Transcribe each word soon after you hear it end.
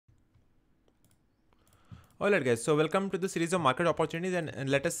Alright guys, so welcome to the series of market opportunities and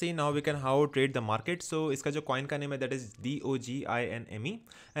let us see now we can how trade the market. So इसका जो coin का name है that is DOGINME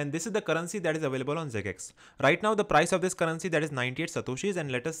and this is the currency that is available on Xeggex. Right now the price of this currency that is 98 satoshis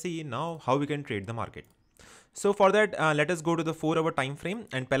and let us see now how we can trade the market. So for that let us go to the 4-hour time frame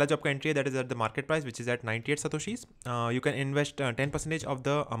and पहला जो आपका entry है that is at the market price which is at 98 satoshis. You can invest 10% of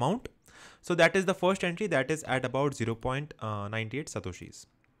the amount. So that is the first entry that is at about 0.98 satoshis.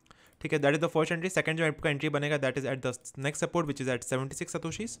 ठीक है, that is the first entry. Second जो आपका entry बनेगा that is at the next support which is eight 76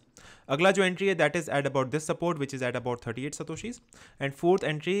 satoshis. अगला जो entry है that is at about this support which is at about 38 satoshis and fourth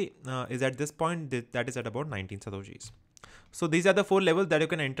entry is at this point that is at about 19 satoshis. So these are the 4 levels that you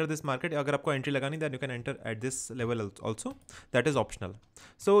can enter this market. अगर आपको entry लगानी then you can enter at this level also. That is optional.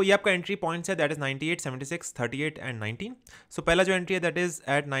 So ये आपका entry points है that is 98, 76, 38 and 19. So पहला जो entry है that is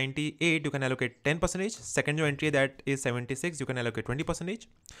at 98 you can allocate 10%. Second जो एंट्री है that is 76 you can allocate 20%.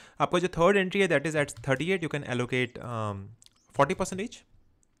 आपका जो थर्ड एंट्री है that is at 38 you can allocate 40%.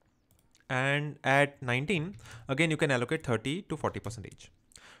 And at 19 again you can allocate 30 to 40%.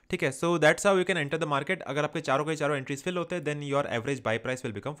 ठीक है, so that's how you can enter the market. अगर आपके चारों के चारों एंट्रीज फिल होते हैं then your average bye price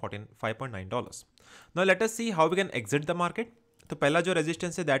will become $5.9. Now let us see how we can exit the market. तो पहला जो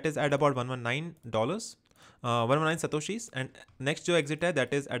रेजिस्टेंस है that is at about $119, 119 satoshis and next जो एग्जिट है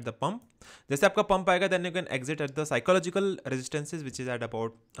that is at the pump. जैसे आपका pump आएगा then you can exit at the psychological resistances which is at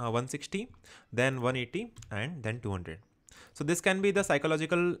about 160, then 180 and then 200. So this can be the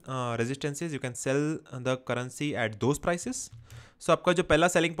psychological resistances. You can sell the currency at those prices. So आपका जो पहला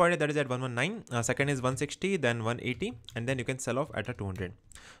selling point है that is at 119, second is 160, then 180 and then you can sell off at a 200.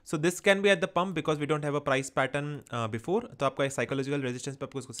 So this can be at the pump because we don't have a price pattern before. तो आपका एक psychological resistance पे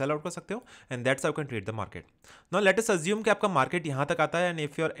आप उसको sell out कर सकते हो and that's how you can trade the market. Now let us assume कि आपका market यहाँ तक आता है and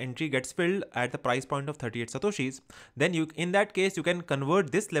if your entry gets filled at the price point of 38 satoshis, then you in that case you can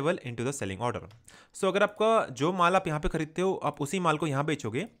convert this level into the selling order. So अगर आपका जो माल आप यहाँ पे खरीदते हो आप उसी माल को यहाँ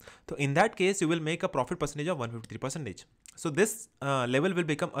बेचोगे तो in that case you will make a profit percentage of 153%. So this level will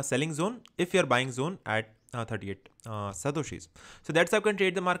become a selling zone if you are buying zone at 38 satoshis. So that's how you can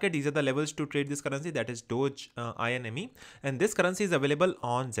trade the market. These are the levels to trade this currency that is DOGINME and this currency is available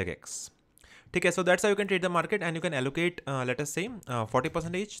on Xeggex. ठीक है, so that's how you can trade the market and you can allocate let us say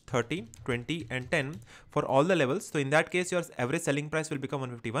 40%, 30, 20 and 10 for all the levels. So in that case your average selling price will become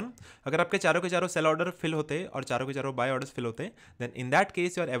 151. अगर आपके चारों के चारों cell order fill होते और चारों के चारों बाय ऑर्डर्स फिल होते then in that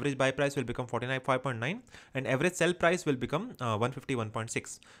case your average buy price will become 49.5 and average sell price will become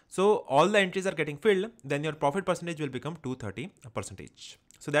 151.6. So all the entries are getting filled, then your profit percentage will become 230%.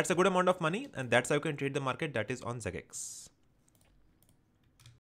 So that's a good amount of money and that's how you can trade the market that is on Xeggex.